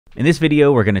In this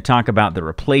video, we're going to talk about the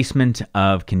replacement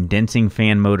of condensing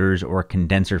fan motors or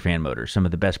condenser fan motors, some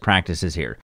of the best practices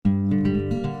here.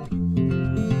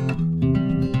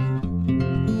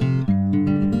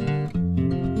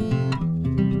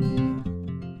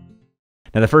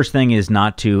 Now, the first thing is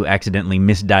not to accidentally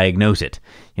misdiagnose it.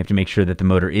 You have to make sure that the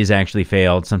motor is actually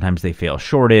failed. Sometimes they fail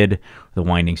shorted, the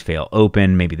windings fail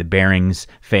open, maybe the bearings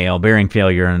fail. Bearing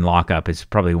failure and lockup is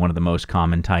probably one of the most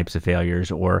common types of failures,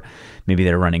 or maybe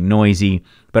they're running noisy.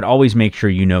 But always make sure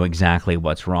you know exactly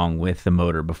what's wrong with the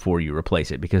motor before you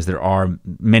replace it, because there are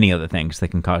many other things that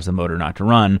can cause the motor not to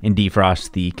run. In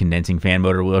defrost, the condensing fan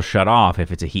motor will shut off if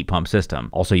it's a heat pump system.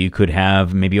 Also, you could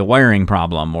have maybe a wiring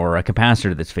problem or a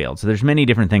capacitor that's failed. So there's many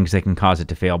different things that can cause it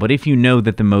to fail. But if you know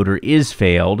that the motor is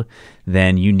failed,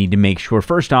 then you need to make sure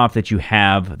first off that you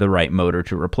have the right motor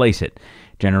to replace it.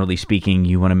 Generally speaking,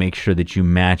 you want to make sure that you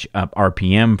match up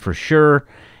RPM for sure.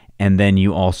 And then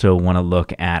you also want to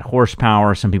look at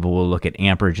horsepower. Some people will look at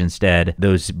amperage instead.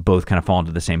 Those both kind of fall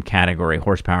into the same category.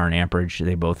 Horsepower and amperage,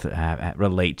 they both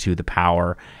relate to the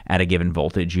power at a given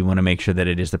voltage. You want to make sure that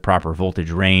it is the proper voltage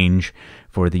range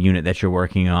for the unit that you're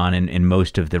working on. And in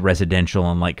most of the residential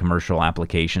and light commercial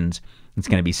applications, it's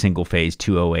going to be single phase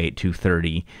 208,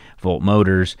 230 volt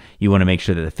motors. You want to make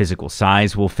sure that the physical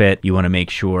size will fit. You want to make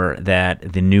sure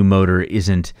that the new motor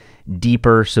isn't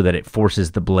deeper so that it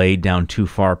forces the blade down too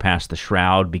far past the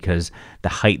shroud, because the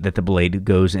height that the blade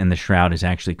goes in the shroud is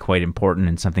actually quite important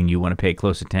and something you want to pay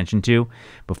close attention to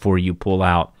before you pull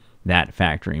out that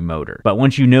factory motor. But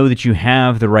once you know that you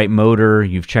have the right motor,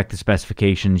 you've checked the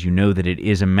specifications, you know that it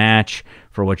is a match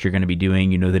for what you're going to be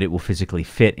doing, you know that it will physically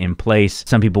fit in place.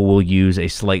 Some people will use a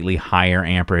slightly higher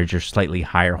amperage or slightly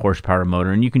higher horsepower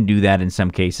motor, and you can do that in some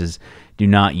cases. Do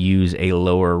not use a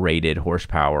lower rated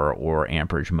horsepower or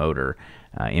amperage motor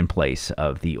in place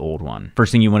of the old one.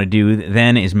 First thing you want to do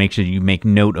then is make sure you make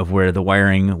note of where the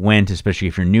wiring went, especially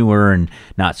if you're newer and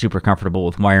not super comfortable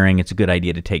with wiring. It's a good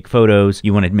idea to take photos.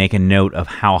 You want to make a note of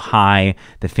how high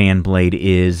the fan blade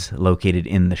is located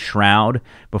in the shroud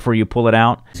before you pull it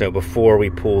out. So before we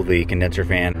pull the condenser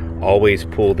fan, always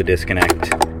pull the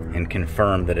disconnect and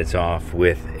confirm that it's off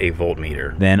with a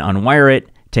voltmeter. Then unwire it,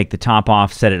 take the top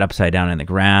off, set it upside down in the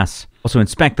grass. Also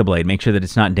inspect the blade, make sure that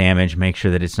it's not damaged, make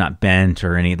sure that it's not bent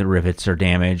or any of the rivets are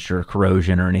damaged or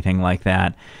corrosion or anything like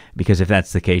that, because if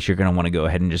that's the case, you're going to want to go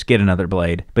ahead and just get another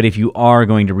blade. But if you are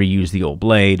going to reuse the old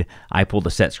blade, I pull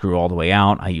the set screw all the way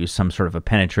out, I use some sort of a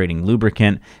penetrating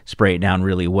lubricant, spray it down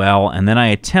really well, and then I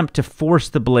attempt to force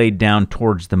the blade down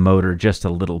towards the motor just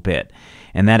a little bit.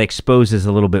 And that exposes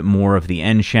a little bit more of the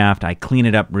end shaft. I clean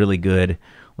it up really good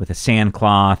with a sand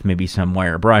cloth, maybe some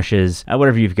wire brushes,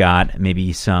 whatever you've got,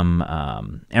 maybe some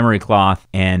emery cloth,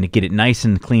 and get it nice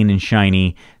and clean and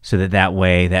shiny so that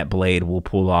way that blade will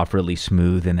pull off really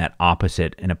smooth in that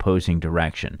opposite and opposing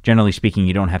direction. Generally speaking,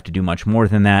 you don't have to do much more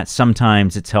than that.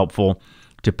 Sometimes it's helpful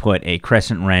to put a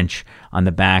crescent wrench on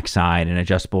the backside, an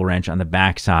adjustable wrench on the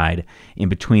backside in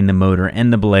between the motor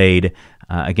and the blade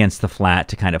against the flat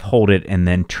to kind of hold it, and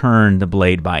then turn the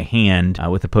blade by hand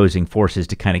with opposing forces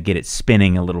to kind of get it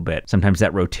spinning a little bit. Sometimes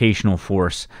that rotational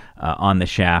force on the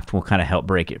shaft will kind of help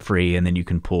break it free, and then you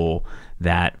can pull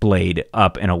that blade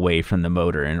up and away from the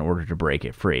motor in order to break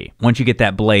it free. Once you get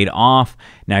that blade off,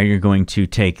 now you're going to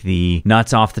take the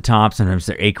nuts off the top. Sometimes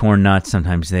they're acorn nuts,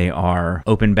 sometimes they are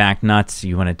open back nuts.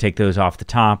 You want to take those off the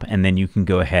top, and then you can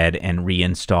go ahead and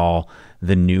reinstall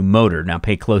the new motor. Now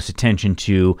pay close attention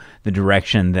to the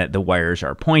direction that the wires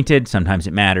are pointed. Sometimes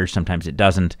it matters, sometimes it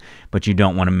doesn't, but you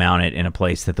don't want to mount it in a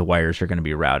place that the wires are going to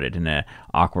be routed in an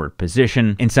awkward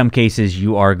position. In some cases,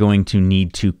 you are going to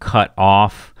need to cut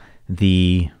off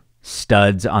the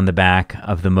studs on the back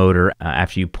of the motor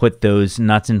after you put those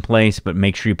nuts in place, but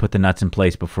make sure you put the nuts in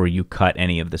place before you cut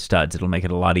any of the studs. It'll make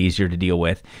it a lot easier to deal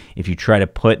with. If you try to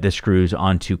put the screws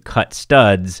onto cut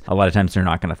studs, a lot of times they're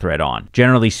not going to thread on.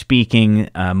 Generally speaking,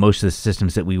 most of the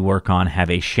systems that we work on have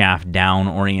a shaft down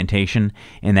orientation.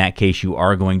 In that case, you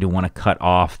are going to want to cut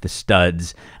off the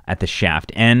studs at the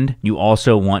shaft end. You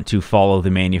also want to follow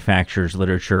the manufacturer's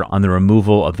literature on the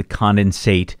removal of the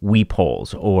condensate weep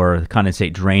holes or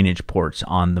condensate drainage ports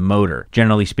on the motor.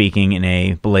 Generally speaking, in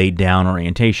a blade down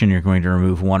orientation, you're going to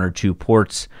remove 1 or 2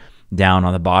 ports down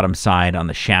on the bottom side, on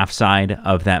the shaft side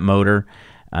of that motor,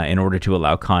 in order to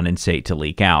allow condensate to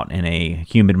leak out. In a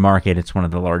humid market, it's one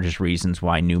of the largest reasons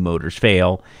why new motors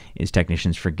fail, is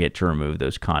technicians forget to remove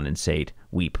those condensate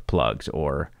weep plugs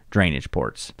or drainage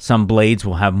ports. Some blades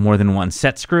will have more than one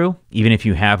set screw. Even if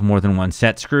you have more than one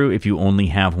set screw, if you only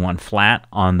have one flat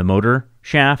on the motor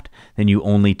shaft, then you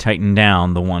only tighten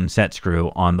down the one set screw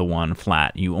on the one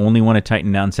flat. You only want to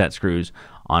tighten down set screws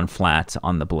on flats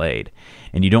on the blade.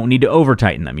 And you don't need to over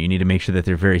tighten them. You need to make sure that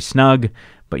they're very snug,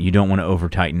 but you don't want to over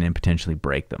tighten and potentially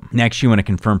break them. Next, you want to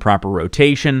confirm proper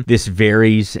rotation. This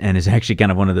varies and is actually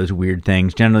kind of one of those weird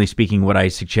things. Generally speaking, what I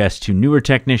suggest to newer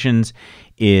technicians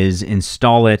is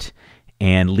install it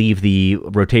and leave the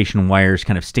rotation wires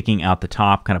kind of sticking out the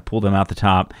top, kind of pull them out the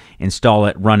top, install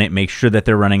it, run it, make sure that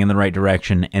they're running in the right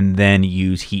direction, and then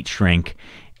use heat shrink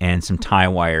and some tie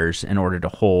wires in order to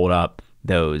hold up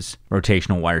those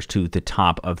rotational wires to the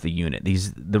top of the unit.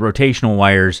 The rotational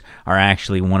wires are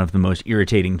actually one of the most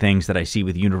irritating things that I see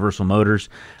with universal motors.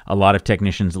 A lot of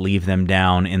technicians leave them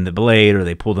down in the blade or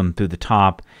they pull them through the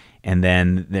top, and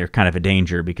then they're kind of a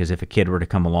danger because if a kid were to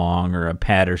come along or a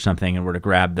pet or something and were to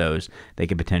grab those, they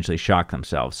could potentially shock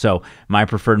themselves. So my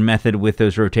preferred method with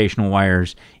those rotational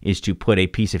wires is to put a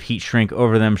piece of heat shrink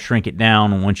over them, shrink it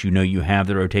down once you know you have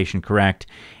the rotation correct,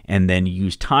 and then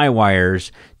use tie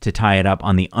wires to tie it up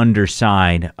on the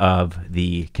underside of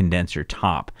the condenser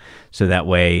top. So that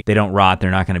way they don't rot,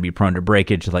 they're not going to be prone to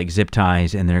breakage like zip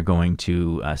ties, and they're going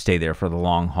to stay there for the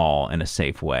long haul in a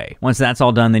safe way. Once that's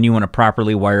all done, then you want to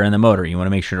properly wire in the motor. You want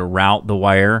to make sure to route the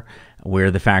wire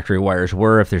where the factory wires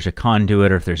were. If there's a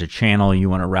conduit or if there's a channel, you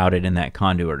want to route it in that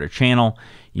conduit or channel.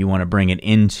 You want to bring it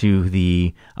into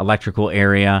the electrical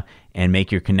area and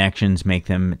make your connections, make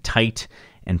them tight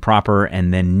and proper,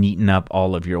 and then neaten up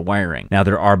all of your wiring. Now,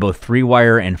 there are both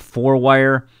 3-wire and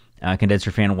 4-wire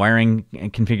condenser fan wiring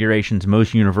configurations.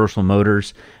 Most universal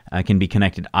motors can be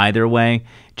connected either way.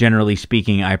 Generally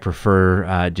speaking, I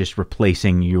prefer just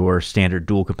replacing your standard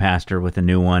dual capacitor with a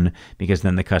new one, because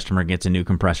then the customer gets a new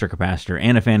compressor capacitor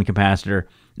and a fan capacitor,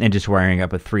 and just wiring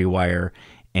up a 3-wire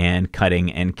and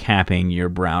cutting and capping your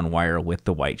brown wire with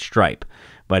the white stripe.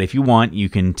 But if you want, you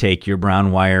can take your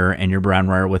brown wire and your brown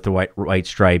wire with the white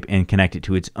stripe and connect it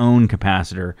to its own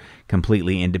capacitor,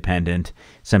 completely independent.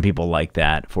 Some people like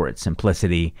that for its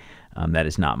simplicity. That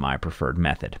is not my preferred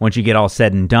method. Once you get all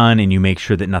said and done and you make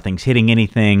sure that nothing's hitting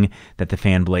anything, that the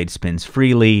fan blade spins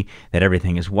freely, that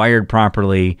everything is wired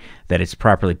properly, that it's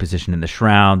properly positioned in the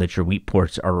shroud, that your weep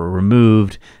ports are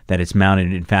removed, that it's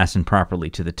mounted and fastened properly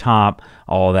to the top,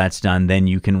 all that's done, then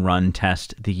you can run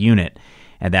test the unit.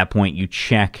 At that point, you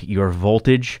check your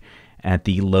voltage at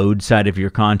the load side of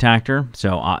your contactor.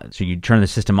 So you turn the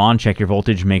system on, check your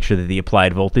voltage, make sure that the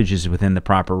applied voltage is within the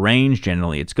proper range.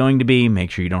 Generally, it's going to be. Make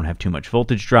sure you don't have too much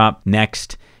voltage drop.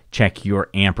 Next, check your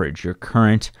amperage, your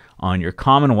current on your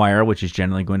common wire, which is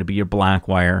generally going to be your black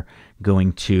wire,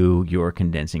 going to your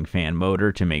condensing fan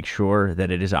motor to make sure that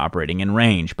it is operating in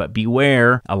range. But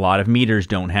beware, a lot of meters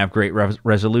don't have great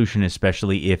resolution,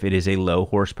 especially if it is a low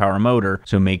horsepower motor.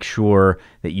 So make sure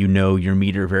that you know your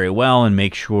meter very well and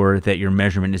make sure that your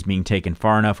measurement is being taken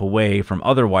far enough away from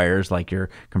other wires, like your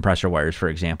compressor wires, for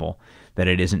example, that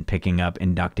it isn't picking up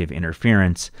inductive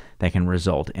interference that can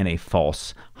result in a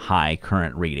false high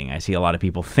current reading. I see a lot of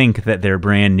people think that their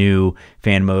brand new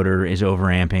fan motor is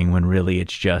overamping when really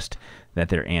it's just that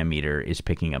their ammeter is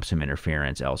picking up some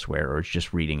interference elsewhere, or it's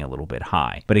just reading a little bit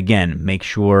high. But again, make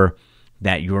sure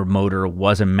that your motor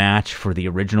was a match for the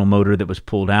original motor that was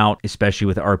pulled out, especially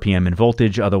with RPM and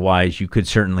voltage. Otherwise, you could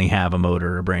certainly have a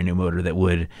motor, a brand new motor, that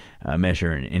would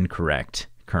measure an incorrect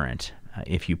current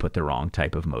if you put the wrong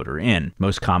type of motor in.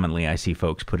 Most commonly, I see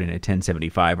folks put in a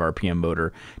 1075 RPM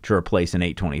motor to replace an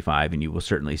 825, and you will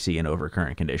certainly see an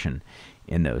overcurrent condition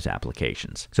in those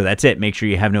applications. So that's it. Make sure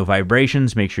you have no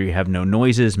vibrations, make sure you have no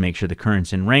noises, make sure the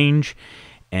current's in range.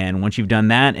 And once you've done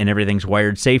that and everything's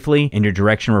wired safely and your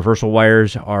direction reversal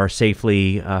wires are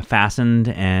safely fastened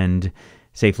and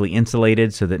safely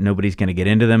insulated so that nobody's going to get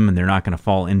into them and they're not going to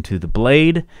fall into the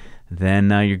blade, then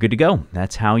you're good to go.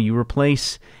 That's how you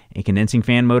replace a condensing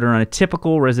fan motor on a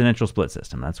typical residential split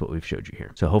system. That's what we've showed you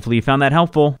here. So hopefully you found that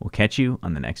helpful. We'll catch you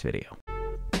on the next video.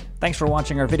 Thanks for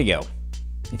watching our video.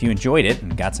 If you enjoyed it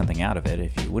and got something out of it,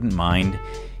 if you wouldn't mind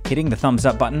hitting the thumbs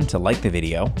up button to like the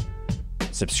video,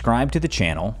 subscribe to the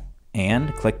channel,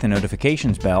 and click the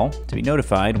notifications bell to be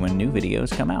notified when new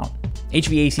videos come out.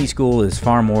 HVAC School is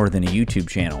far more than a YouTube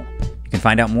channel. You can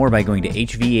find out more by going to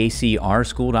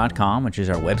hvacrschool.com, which is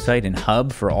our website and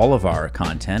hub for all of our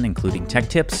content, including tech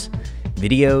tips,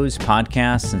 videos,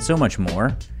 podcasts, and so much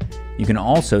more. You can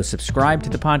also subscribe to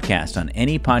the podcast on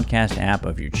any podcast app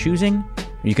of your choosing.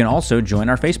 You can also join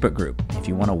our Facebook group if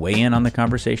you want to weigh in on the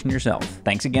conversation yourself.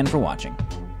 Thanks again for watching.